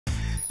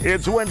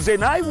It's Wednesday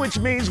night, which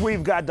means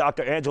we've got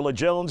Dr. Angela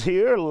Jones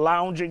here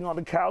lounging on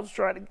the couch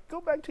trying to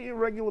go back to your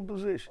regular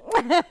position.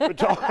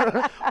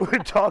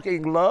 We're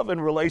talking love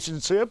and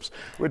relationships.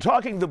 We're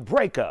talking the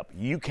breakup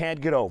you can't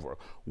get over.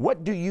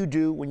 What do you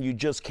do when you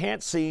just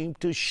can't seem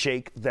to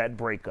shake that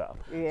breakup?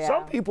 Yeah.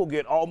 Some people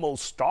get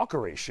almost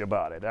stalkerish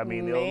about it. I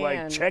mean, they're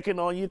like checking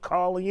on you,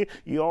 calling you,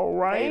 you all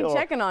right? They ain't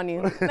checking on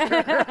you.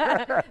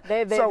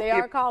 they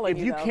are calling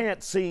you, If you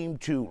can't seem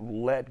to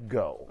let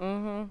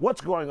go,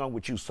 what's going on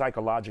with you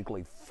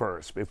psychologically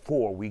first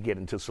before we get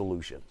into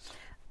solutions?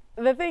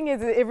 The thing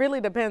is, it really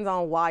depends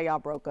on why y'all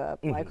broke up,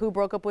 like who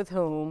broke up with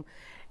whom.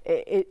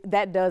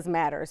 That does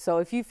matter. So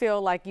if you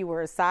feel like you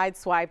were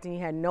sideswiped and you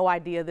had no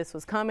idea this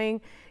was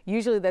coming,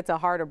 usually that's a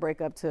harder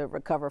breakup to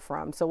recover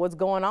from. So what's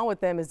going on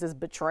with them is this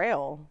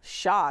betrayal,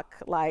 shock,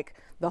 like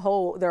their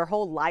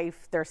whole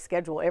life, their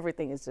schedule,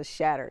 everything is just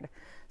shattered.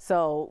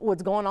 So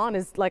what's going on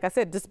is, like I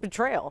said, just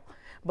betrayal.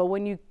 But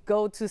when you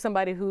go to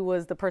somebody who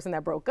was the person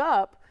that broke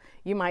up,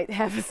 you might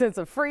have a sense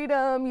of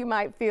freedom. You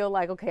might feel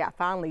like, okay, I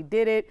finally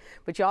did it.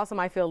 But you also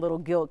might feel a little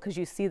guilt because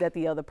you see that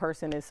the other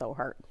person is so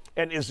hurt.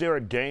 And is there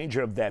a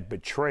danger of that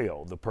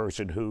betrayal, the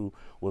person who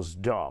was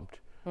dumped,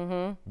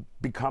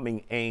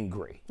 becoming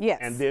angry? Yes.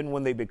 And then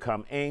when they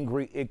become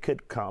angry, it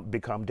could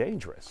become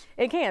dangerous.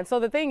 It can. So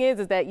the thing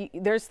is that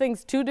there's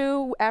things to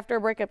do after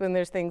a breakup and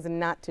there's things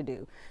not to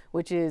do,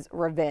 which is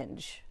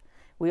revenge.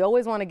 We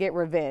always want to get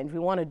revenge. We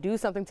want to do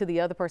something to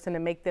the other person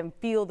and make them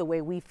feel the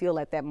way we feel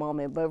at that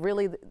moment. But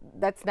really,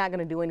 that's not going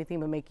to do anything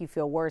but make you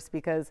feel worse,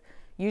 because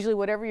usually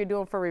whatever you're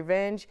doing for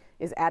revenge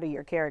is out of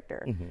your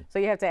character. So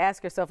you have to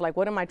ask yourself, like,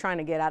 what am I trying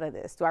to get out of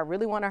this? Do I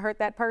really want to hurt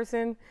that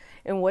person?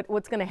 And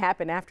what's going to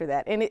happen after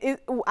that? And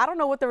I don't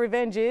know what the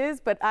revenge is,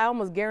 but I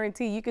almost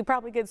guarantee you could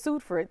probably get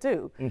sued for it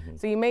too.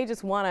 So you may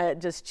just want to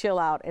just chill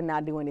out and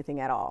not do anything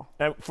at all.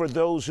 And for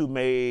those who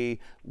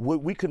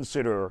would we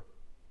consider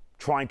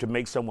trying to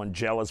make someone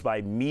jealous by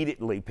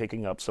immediately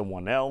picking up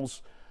someone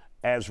else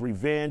as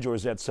revenge, or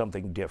is that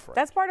something different?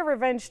 That's part of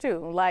revenge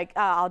too. Like,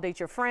 I'll date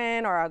your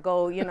friend, or I'll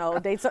go,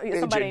 date somebody in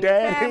your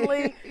daddy.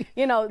 family.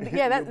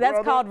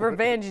 That's called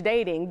revenge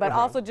dating. But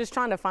also just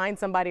trying to find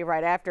somebody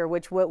right after,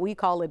 which what we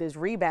call it is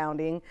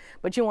rebounding.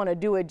 But you want to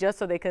do it just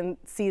so they can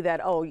see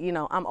that, oh,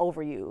 I'm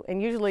over you.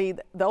 And usually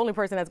the only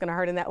person that's going to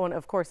hurt in that one,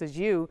 of course, is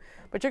you.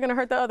 But you're going to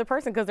hurt the other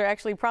person because they're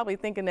actually probably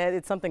thinking that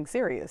it's something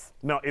serious.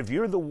 Now, if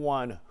you're the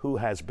one who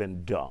has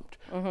been dumped,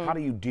 how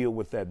do you deal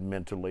with that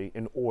mentally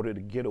in order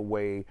to get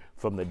away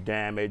from the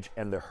damage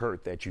and the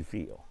hurt that you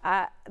feel?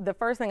 The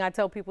first thing I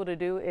tell people to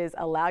do is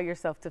allow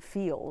yourself to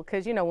feel.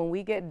 Because, when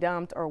we get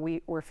dumped or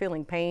we're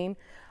feeling pain,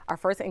 our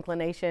first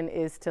inclination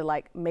is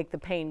to make the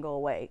pain go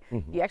away.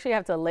 You actually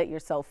have to let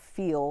yourself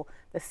feel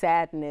the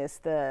sadness,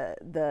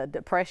 the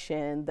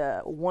depression,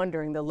 the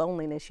wondering, the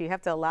loneliness. You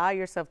have to allow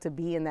yourself to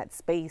be in that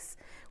space,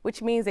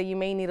 which means that you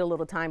may need a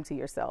little time to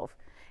yourself.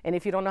 And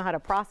if you don't know how to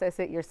process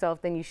it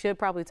yourself, then you should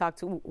probably talk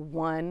to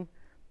one,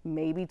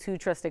 maybe two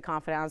trusted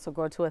confidants, or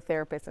go to a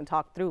therapist and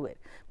talk through it.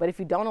 But if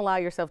you don't allow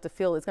yourself to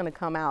feel, it's going to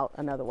come out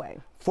another way.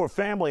 For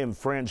family and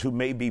friends who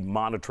may be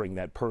monitoring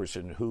that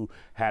person who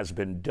has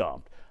been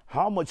dumped,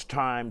 how much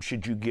time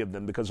should you give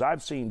them? Because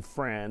I've seen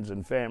friends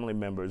and family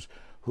members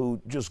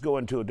who just go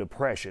into a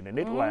depression and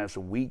it lasts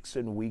weeks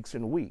and weeks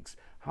and weeks.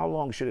 How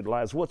long should it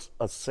last? What's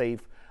a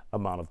safe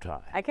amount of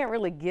time? I can't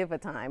really give a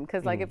time,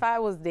 because if I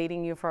was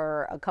dating you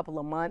for a couple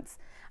of months,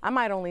 I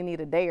might only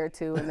need a day or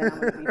two and then I'm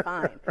going to be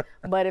fine.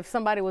 But if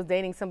somebody was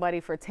dating somebody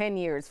for 10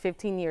 years,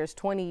 15 years,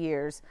 20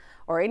 years,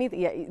 or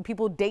anything,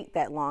 people date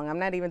that long. I'm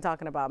not even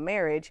talking about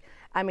marriage.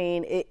 I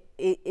mean,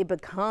 it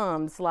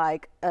becomes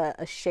like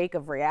a shake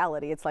of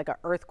reality. It's like an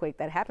earthquake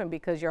that happened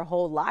because your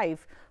whole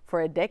life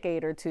for a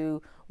decade or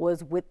two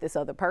was with this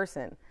other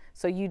person.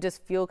 So you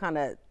just feel kind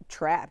of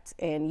trapped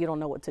and you don't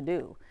know what to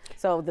do.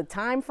 So the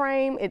time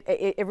frame,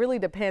 it really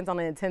depends on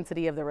the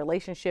intensity of the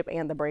relationship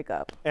and the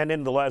breakup. And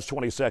in the last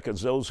 20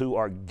 seconds, those who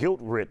are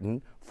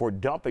guilt-ridden for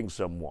dumping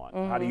someone,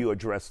 how do you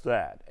address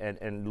that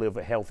and live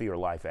a healthier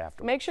life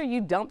after? Make sure you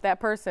dump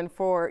that person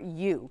for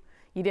you.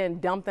 You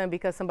didn't dump them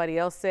because somebody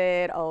else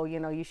said, oh,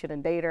 you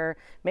shouldn't date her.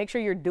 Make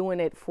sure you're doing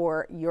it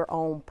for your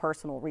own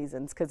personal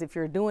reasons. Because if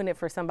you're doing it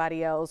for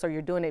somebody else, or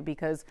you're doing it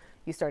because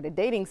you started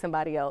dating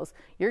somebody else,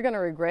 you're going to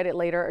regret it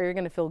later, or you're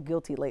going to feel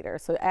guilty later.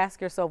 So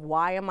ask yourself,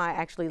 why am I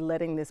actually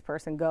letting this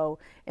person go,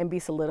 and be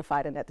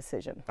solidified in that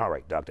decision. All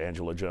right, Dr.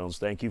 Angela Jones,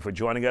 thank you for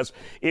joining us.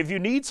 If you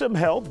need some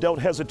help, don't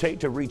hesitate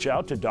to reach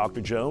out to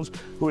Dr. Jones,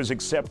 who is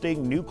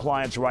accepting new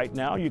clients right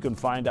now. You can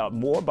find out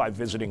more by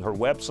visiting her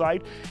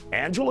website,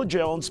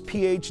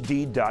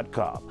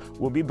 AngelaJonesPhD.com.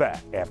 We'll be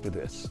back after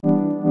this.